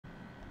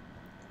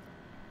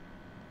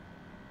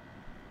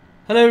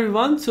Hello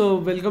everyone, so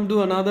welcome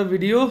to another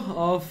video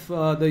of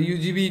the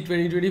UGB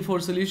 2024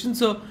 solution.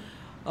 So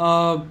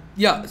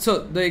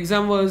the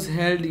exam was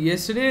held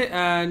yesterday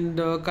and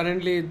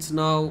currently it's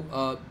now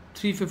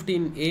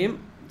 3:15 AM.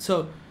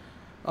 So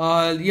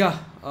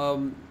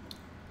I'm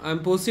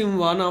posting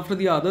one after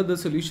the other the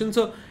solution.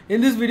 So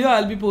in this video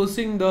I'll be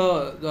posting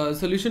the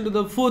solution to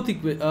the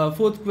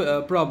fourth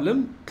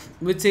problem,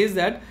 which says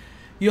that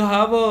you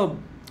have a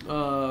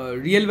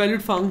real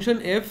valued function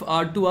f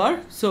r to r,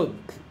 so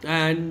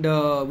and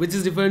which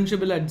is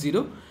differentiable at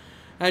 0,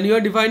 and you are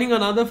defining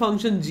another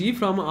function g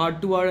from r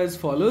to r as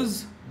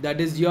follows,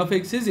 that is g of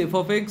x is f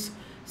of x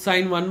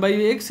sine 1 by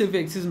x if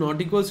x is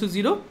not equals to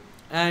 0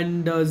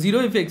 and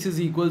 0 if x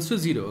is equals to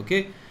 0.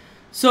 Okay,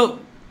 so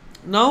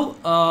now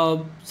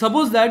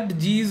suppose that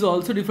g is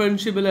also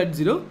differentiable at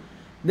 0,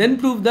 then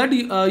prove that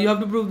you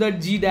have to prove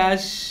that g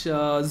dash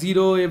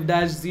 0, f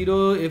dash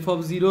 0, f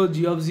of 0,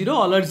 g of 0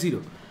 all are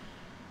 0.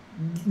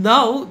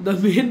 Now the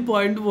main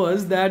point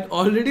was that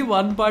already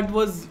one part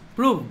was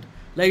proved,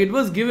 like it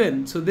was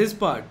given, so this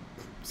part,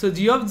 so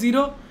g of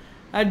 0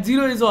 at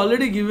 0 is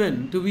already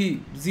given to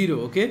be 0.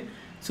 Okay,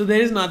 so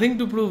there is nothing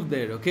to prove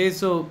there. Okay,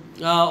 so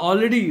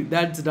already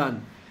that's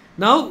done.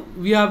 Now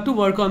we have to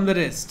work on the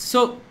rest.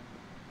 So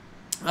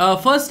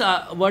first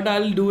what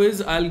I'll do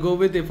is I'll go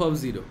with f of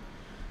 0.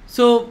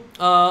 So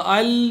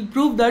I'll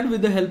prove that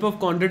with the help of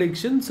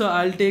contradiction. So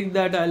I'll take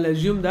that, I'll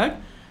assume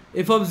that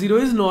f of 0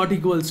 is not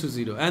equals to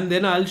 0, and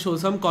then I'll show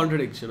some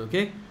contradiction.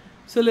 Okay,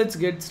 so let's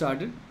get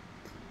started.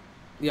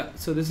 Yeah,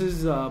 so this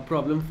is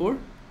problem 4.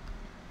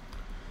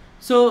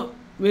 So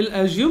we'll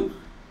assume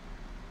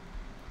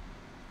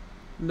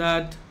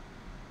that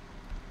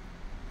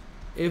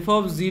f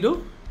of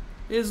 0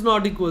 is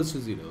not equals to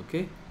 0.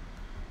 Okay,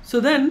 so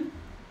then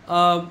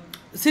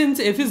since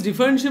f is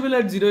differentiable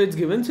at 0, it's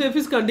given, so f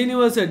is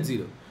continuous at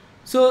 0.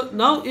 So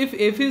now if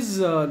f is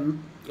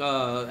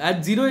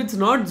at 0 it's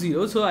not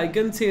 0, so I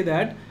can say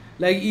that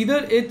like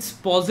either it's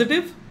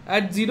positive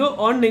at 0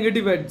 or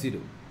negative at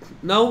 0.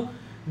 Now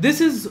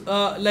this is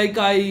like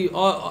we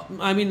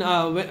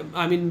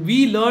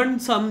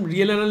learned some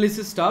real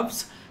analysis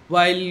stuffs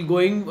while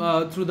going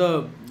through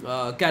the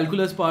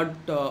calculus part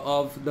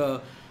of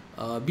the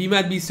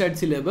BMath BStat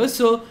syllabus.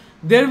 So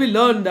there we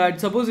learned that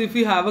suppose if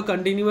we have a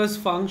continuous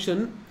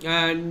function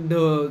and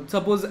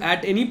suppose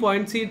at any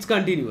point C it's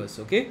continuous.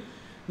 Okay,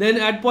 then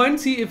at point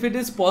C if it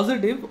is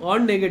positive or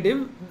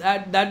negative,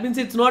 that means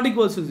it's not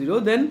equals to 0,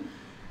 then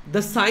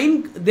the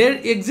sign, there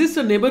exists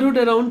a neighborhood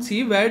around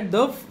C where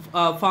the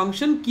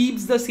function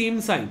keeps the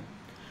same sign.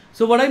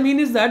 So what I mean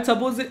is that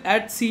suppose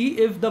at C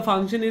if the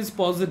function is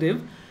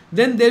positive,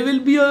 then there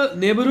will be a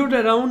neighborhood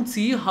around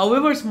C,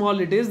 however small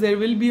it is, there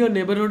will be a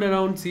neighborhood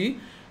around C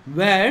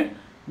where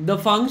the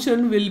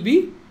function will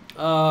be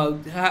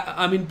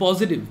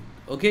positive.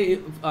 Okay,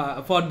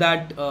 for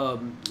that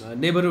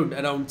neighborhood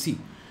around C.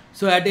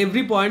 So at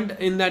every point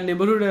in that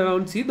neighborhood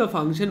around C, the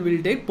function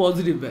will take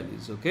positive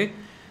values. Okay,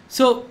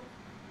 so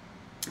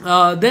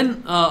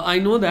then I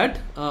know that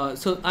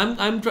so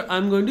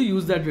I'm going to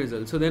use that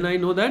result. So then I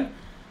know that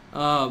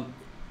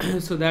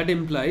so that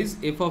implies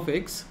f of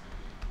x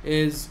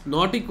is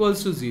not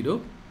equals to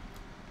 0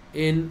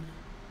 in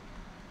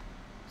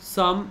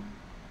some,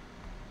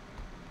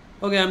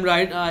 okay, I'm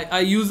right, I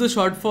use the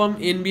short form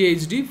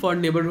NBHD for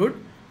neighborhood,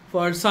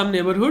 for some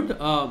neighborhood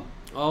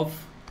of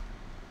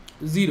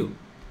 0.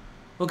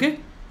 Okay,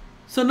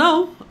 so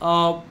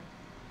now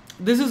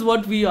this is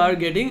what we are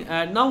getting,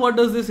 and now what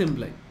does this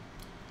imply?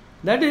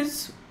 That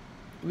is,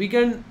 we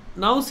can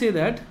now say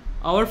that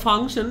our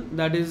function,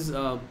 that is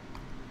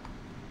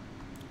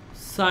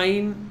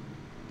sine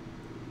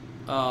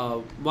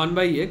 1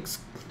 by x,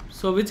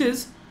 so which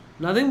is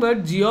nothing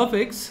but g of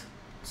x.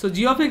 So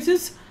g of x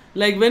is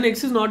like when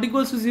x is not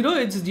equals to 0,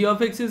 it's g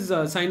of x is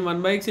sine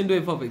 1 by x into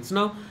f of x.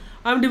 Now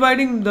I'm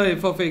dividing the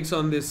f of x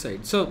on this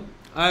side. So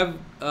I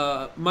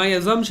have my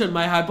assumption,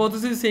 my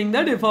hypothesis saying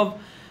that f of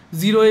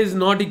 0 is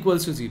not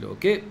equals to 0.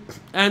 Okay,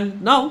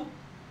 and now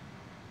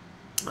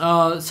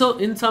so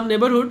in some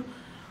neighborhood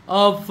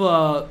of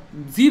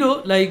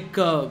 0, like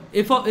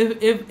if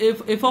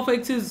f of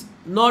x is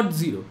not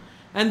 0,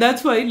 and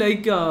that's why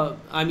like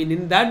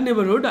in that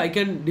neighborhood I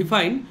can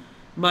define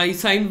my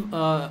sign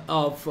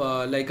of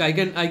like I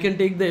can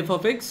take the f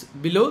of x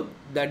below,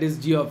 that is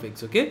g of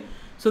x. Okay,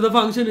 so the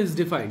function is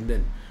defined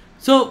then.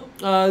 So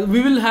we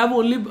will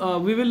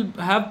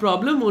have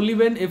problem only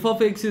when f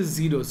of x is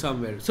 0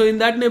 somewhere. So in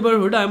that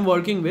neighborhood I am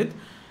working with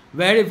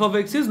where f of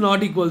x is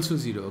not equals to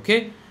 0.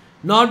 Okay,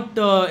 not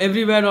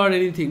everywhere or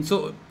anything.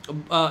 So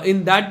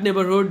in that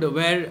neighborhood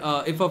where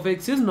f of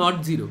x is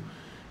not 0.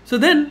 So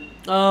then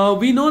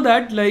we know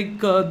that like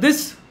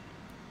this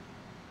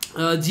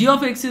g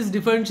of x is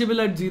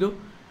differentiable at 0,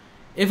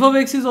 f of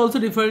x is also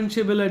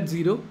differentiable at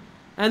 0,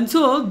 and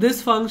so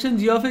this function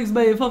g of x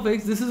by f of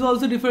x, this is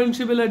also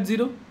differentiable at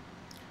 0.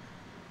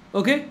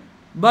 Okay,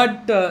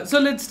 but so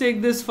let's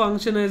take this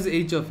function as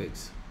h of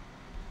x.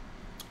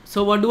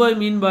 So what do I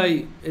mean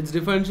by its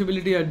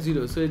differentiability at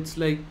 0? So it's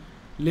like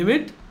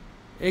limit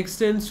x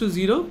tends to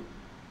 0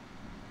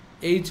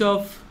 h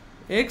of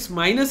x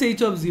minus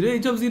h of 0.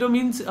 H of 0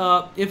 means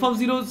f of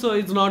 0, so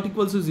it's not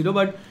equals to 0,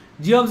 but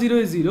g of 0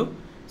 is 0.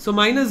 So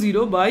minus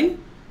 0 by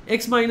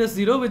x minus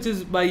 0, which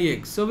is by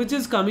x. So which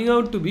is coming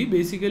out to be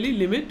basically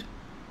limit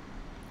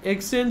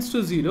x tends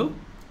to 0.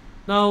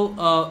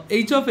 Now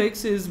h of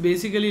x is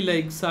basically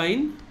like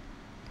sine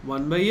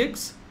 1 by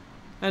x,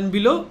 and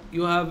below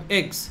you have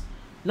x.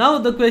 Now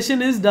the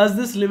question is, does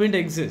this limit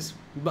exist?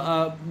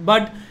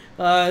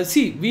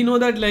 See, we know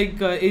that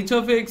like h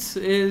of x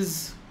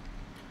is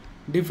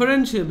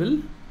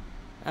differentiable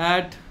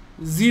at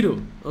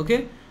 0.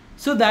 Okay,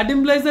 so that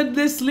implies that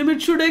this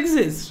limit should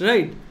exist,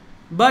 right?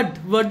 But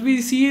what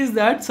we see is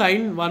that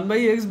sine 1 by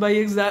x,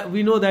 that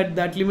we know that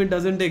that limit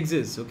doesn't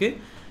exist. Okay,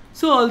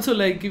 so also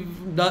like if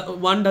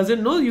one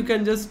doesn't know, you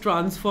can just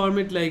transform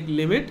it like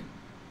limit.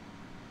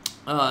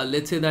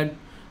 Let's say that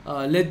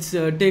let's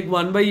take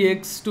 1 by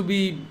x to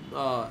be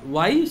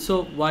y,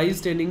 so y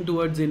is tending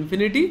towards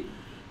infinity,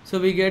 so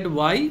we get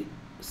y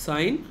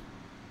sine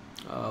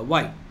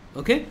y.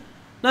 Okay,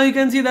 now you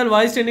can see that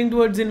y is tending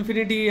towards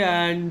infinity,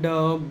 and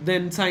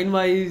then sine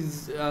y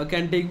is,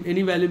 can take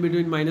any value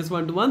between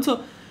 -1 to 1, so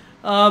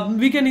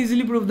we can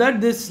easily prove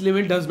that this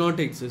limit does not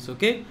exist.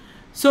 Okay,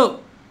 so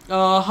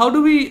how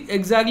do we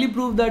exactly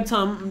prove that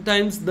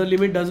sometimes the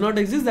limit does not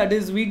exist? That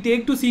is, we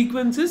take two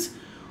sequences.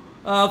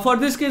 For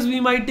this case, we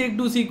might take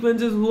two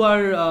sequences who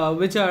are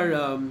which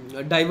are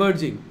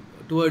diverging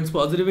towards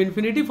positive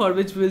infinity, for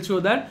which we will show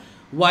that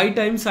y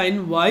times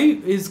sine y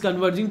is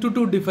converging to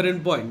two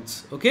different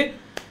points. Okay,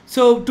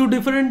 so two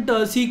different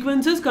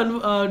sequences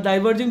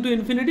diverging to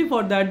infinity,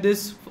 for that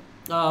this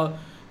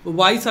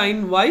y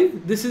sine y,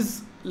 this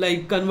is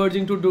like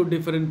converging to two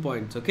different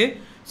points. Okay,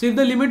 so if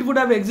the limit would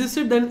have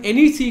existed, then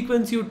any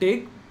sequence you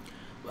take,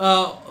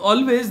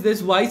 always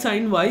this y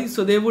sine y,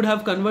 so they would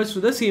have converged to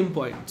the same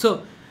point.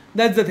 So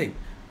that's the thing.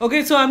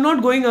 Okay, so I'm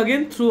not going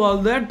again through all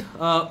that,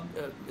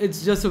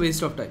 it's just a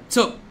waste of time.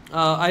 So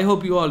I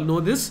hope you all know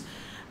this,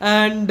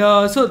 and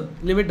so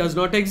limit does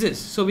not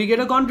exist, so we get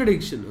a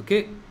contradiction.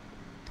 Okay,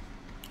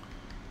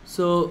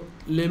 so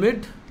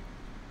limit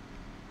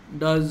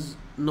does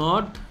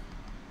not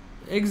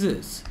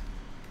exist,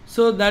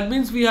 so that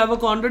means we have a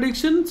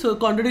contradiction. So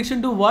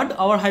contradiction to what?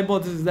 Our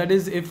hypothesis, that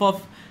is f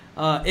of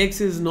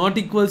x is not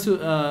equals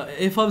to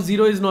f of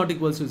 0 is not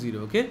equals to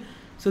 0. Okay,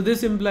 so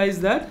this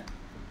implies that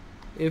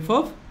f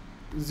of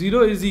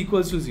 0 is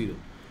equals to 0.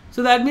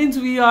 So that means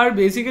we are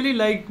basically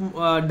like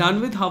done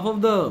with half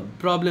of the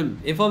problem.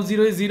 F of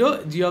 0 is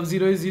 0, g of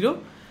 0 is 0,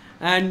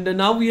 and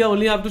now we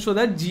only have to show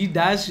that g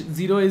dash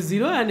 0 is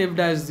 0 and f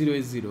dash 0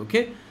 is 0.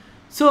 Okay,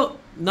 so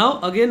now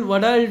again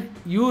what I'll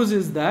use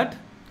is that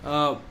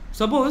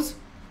suppose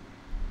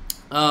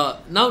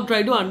now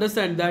try to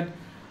understand that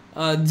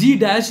g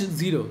dash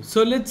 0.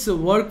 So let's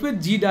work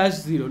with g dash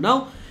 0.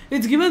 Now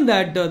it's given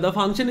that the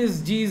function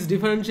is g is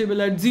differentiable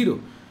at 0.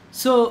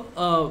 So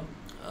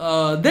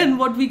then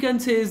what we can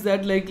say is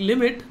that like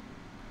limit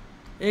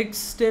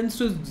x tends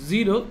to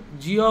 0,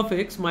 g of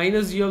x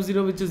minus g of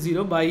 0, which is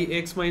 0, by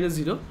x minus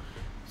 0,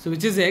 so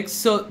which is x.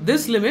 So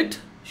this limit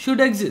should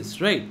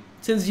exist, right,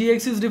 since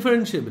gx is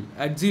differentiable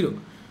at 0.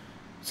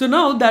 So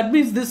now that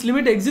means this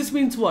limit exists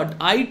means what?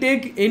 I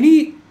take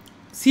any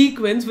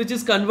sequence which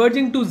is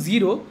converging to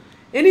 0,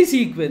 any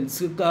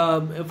sequence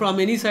from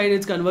any side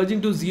it's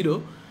converging to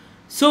 0.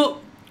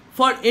 So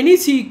for any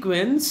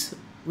sequence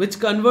which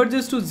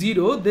converges to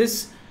 0,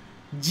 this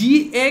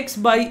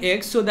gx by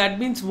x, so that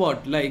means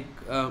what, like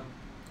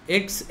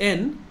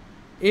xn,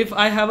 if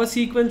I have a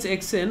sequence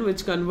xn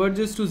which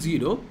converges to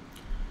 0,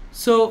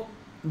 so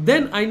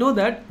then I know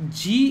that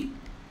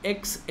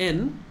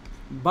gxn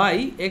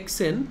by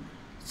xn,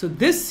 so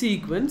this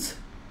sequence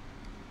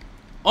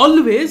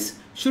always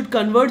should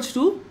converge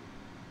to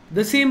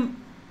the same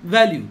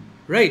value,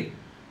 right?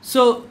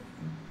 So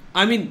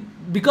I mean,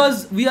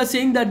 because we are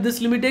saying that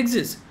this limit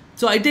exists,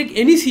 so I take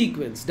any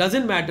sequence,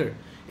 doesn't matter,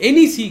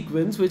 any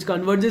sequence which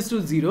converges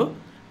to 0,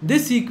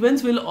 this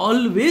sequence will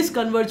always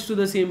converge to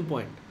the same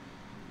point.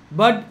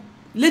 But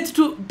let's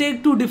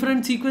take two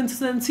different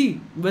sequences and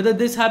see whether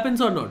this happens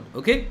or not.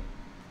 Okay,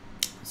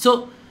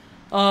 so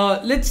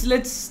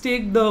let's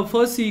take the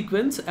first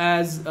sequence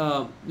as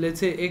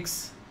let's say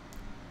x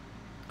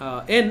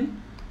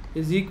n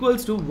is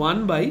equals to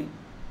 1 by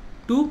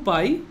 2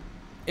 pi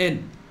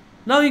n.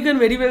 Now you can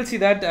very well see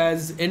that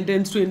as n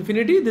tends to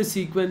infinity, this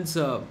sequence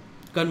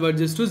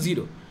converges to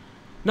 0.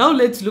 Now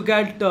let's look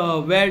at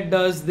where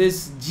does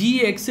this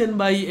gxn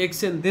by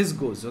xn this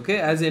goes, okay,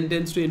 as n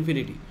tends to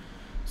infinity.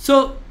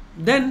 So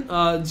then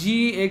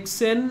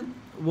gxn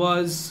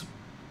was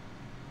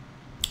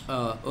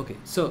okay,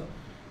 so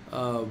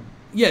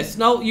yes,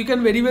 now you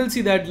can very well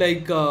see that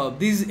like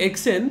these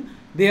xn,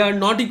 they are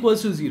not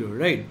equals to 0,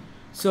 right?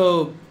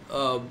 So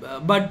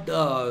but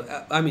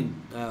I mean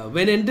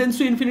when n tends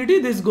to infinity,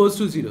 this goes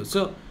to 0.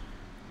 So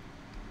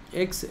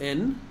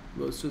xn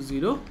goes to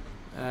 0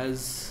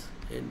 as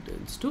n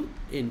tends to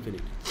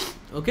infinity.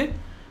 Okay,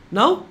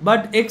 now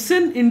but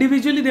xn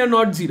individually, they are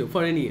not 0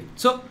 for any n.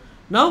 So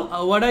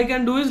now what I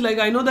can do is, like,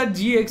 I know that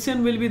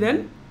gxn will be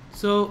then,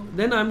 so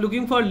then I am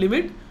looking for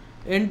limit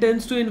n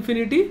tends to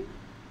infinity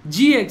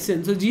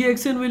gxn. So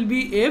gxn will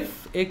be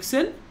f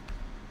xn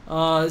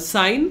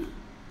sine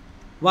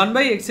 1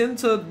 by xn.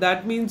 So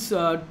that means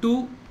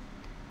 2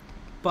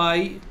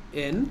 pi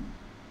n,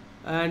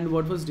 and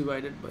what was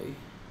divided by?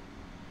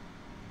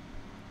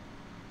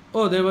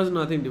 Oh, there was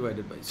nothing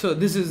divided by. So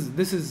this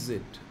is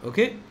it.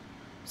 Okay.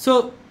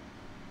 So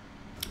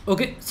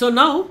okay. So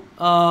now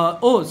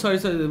oh, sorry,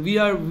 we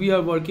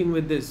are working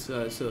with this.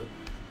 So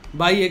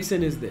by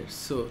xn is there.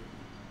 So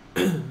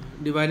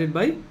divided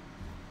by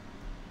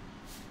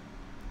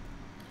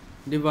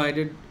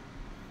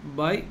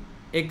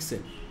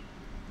xn.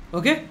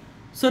 Okay.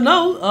 So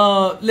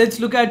now let's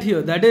look at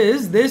here. That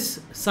is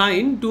this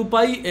sine 2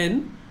 pi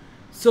n.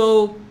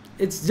 So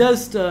it's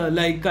just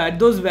like at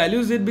those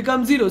values it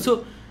becomes 0.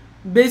 So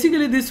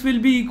basically this will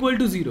be equal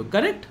to 0,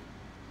 correct?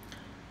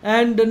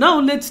 And now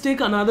let's take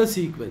another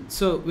sequence.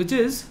 So which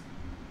is,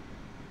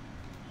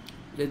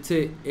 let's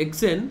say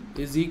xn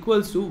is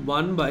equals to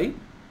 1 by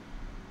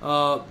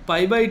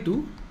pi by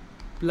 2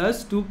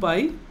 plus 2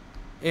 pi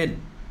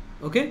n.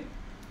 Okay.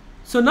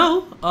 So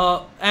now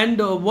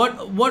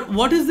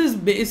what is this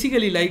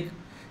basically like?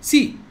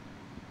 See,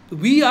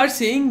 we are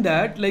saying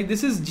that like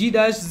this is g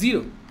dash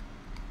 0,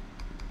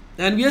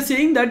 and we are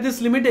saying that this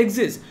limit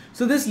exists.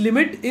 So this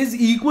limit is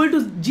equal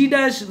to g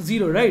dash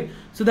 0, right?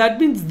 So that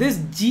means this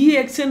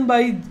gxn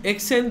by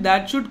xn,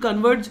 that should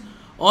converge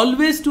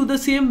always to the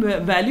same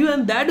value,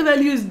 and that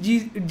value is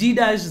g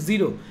dash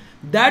 0.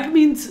 That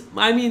means,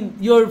 I mean,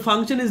 your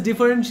function is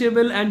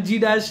differentiable and g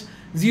dash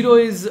 0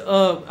 is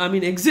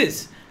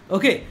exists.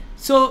 Okay.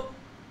 So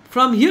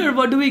from here,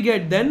 what do we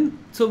get then?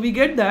 So we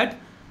get that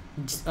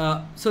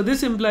so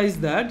this implies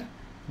that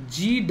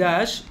g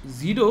dash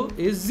 0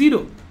 is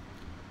 0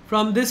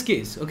 from this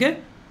case. Okay.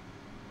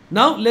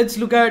 Now let's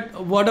look at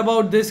what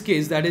about this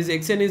case, that is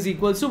xn is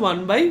equals to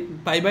 1 by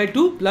pi by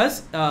 2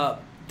 plus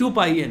 2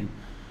 pi n.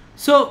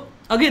 So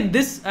again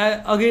this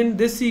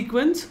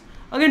sequence,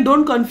 again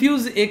don't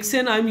confuse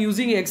xn. I'm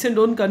using xn,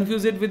 don't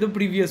confuse it with the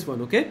previous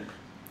one. Okay.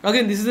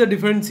 Again this is a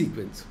different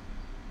sequence.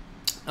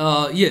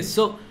 Yes.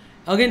 So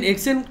again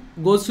xn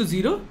goes to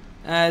 0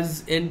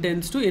 as n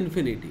tends to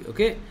infinity.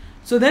 Okay.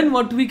 So then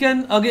what we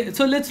can again,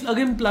 so let's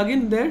again plug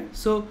in there.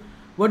 So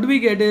what we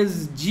get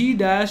is g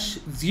dash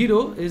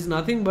 0 is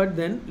nothing but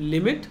then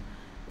limit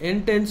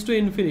n tends to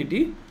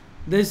infinity,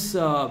 this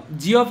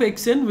g of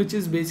xn, which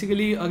is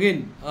basically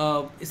again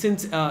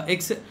since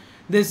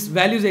this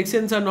values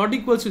xn's are not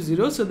equals to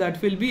 0, so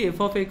that will be f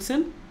of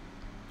xn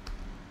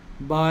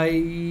by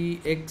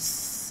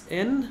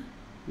xn.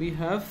 We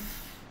have,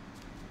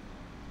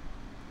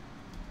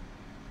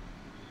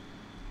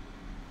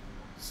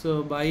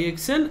 so by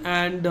xn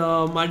and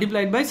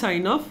multiplied by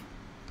sine of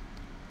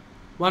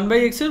 1 by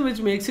xn, which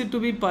makes it to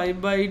be pi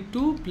by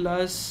 2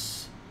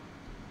 plus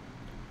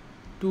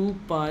 2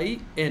 pi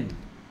n.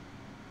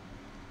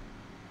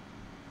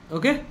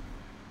 Okay.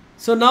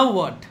 So now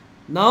what?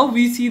 Now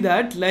we see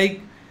that,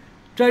 like,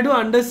 try to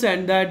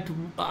understand that,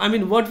 I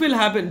mean, what will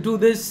happen to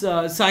this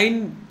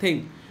sine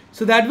thing.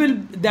 So that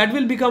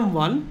will become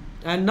 1,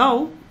 and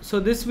now so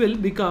this will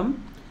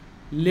become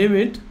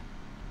limit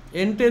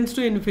n tends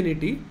to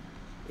infinity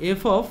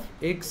f of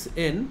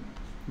xn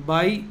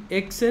by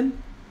xn.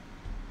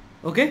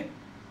 Okay.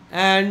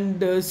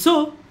 And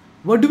so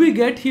what do we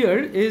get here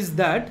is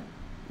that,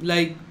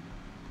 like,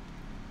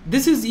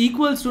 this is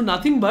equals to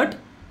nothing but,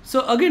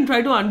 so again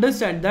try to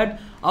understand that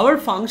our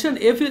function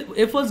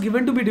f was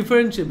given to be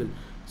differentiable.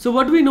 So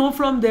what we know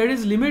from there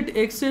is limit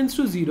x tends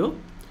to 0,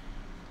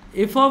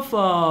 f of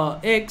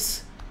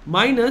x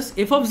minus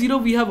f of 0,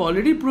 we have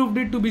already proved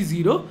it to be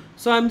 0,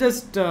 so I'm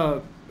just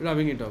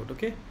rubbing it out.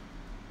 Okay.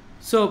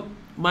 So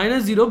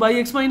minus 0 by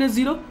x minus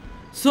 0.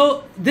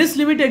 So this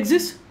limit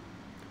exists.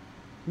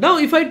 Now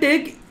if I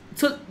take,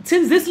 so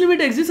since this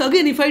limit exists,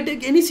 again if I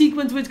take any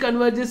sequence which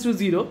converges to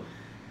 0,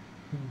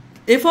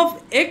 f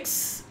of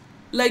x,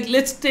 like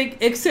let's take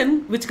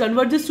xn which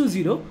converges to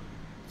 0,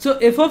 so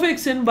f of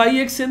xn by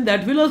xn,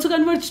 that will also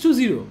converge to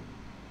 0,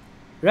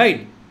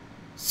 right?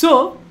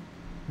 So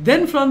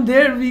then from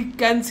there we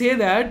can say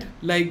that,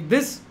 like,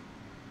 this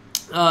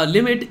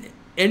limit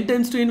n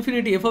tends to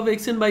infinity f of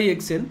xn by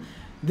xn,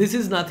 this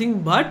is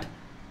nothing but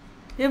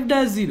f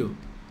dash 0.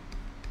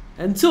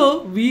 And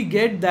so we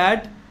get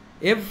that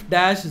f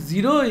dash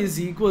 0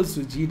 is equals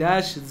to g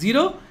dash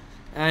 0,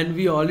 and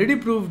we already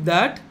proved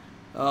that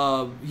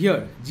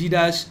here g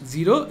dash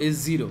 0 is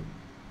 0.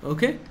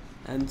 Okay.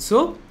 And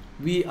so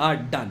we are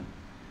done.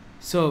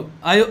 So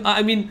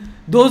I mean,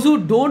 those who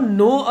don't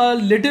know a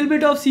little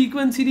bit of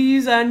sequence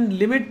series and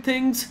limit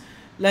things,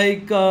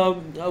 like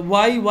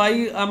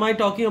why am I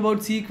talking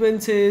about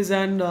sequences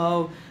and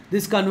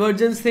this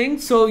convergence thing,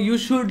 so you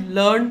should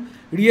learn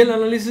real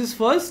analysis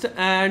first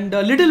and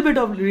a little bit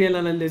of real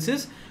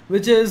analysis,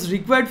 which is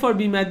required for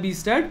BMath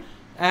BStat,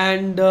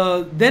 and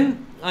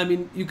then, I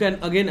mean, you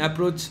can again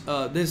approach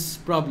this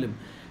problem.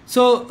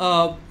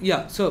 So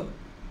yeah, so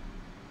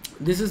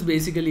this is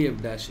basically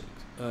f dash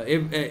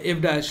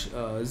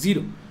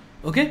 0.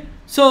 Okay.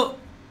 So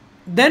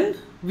then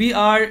we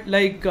are,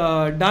 like,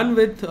 done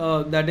with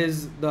that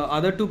is the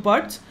other two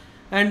parts,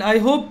 And I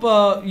hope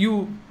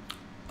you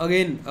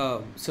again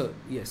so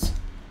yes,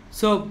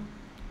 so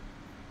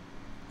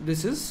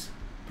this is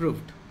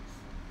proved.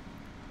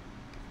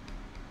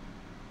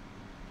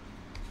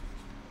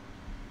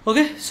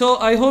 Okay, so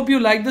I hope you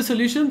like the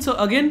solution. So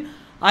again,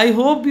 I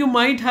hope you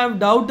might have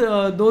doubt,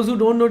 those who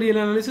don't know real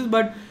analysis,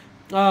 but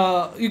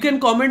you can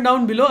comment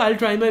down below. I'll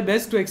try my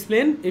best to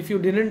explain if you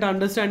didn't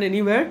understand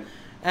anywhere.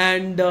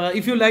 And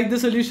if you like the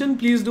solution,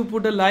 please do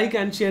put a like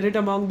and share it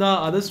among the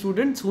other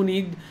students who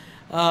need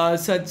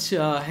such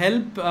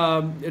help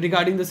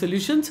regarding the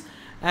solutions.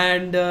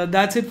 And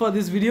that's it for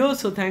this video.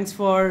 So thanks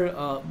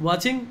for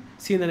watching.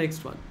 See you in the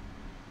next one.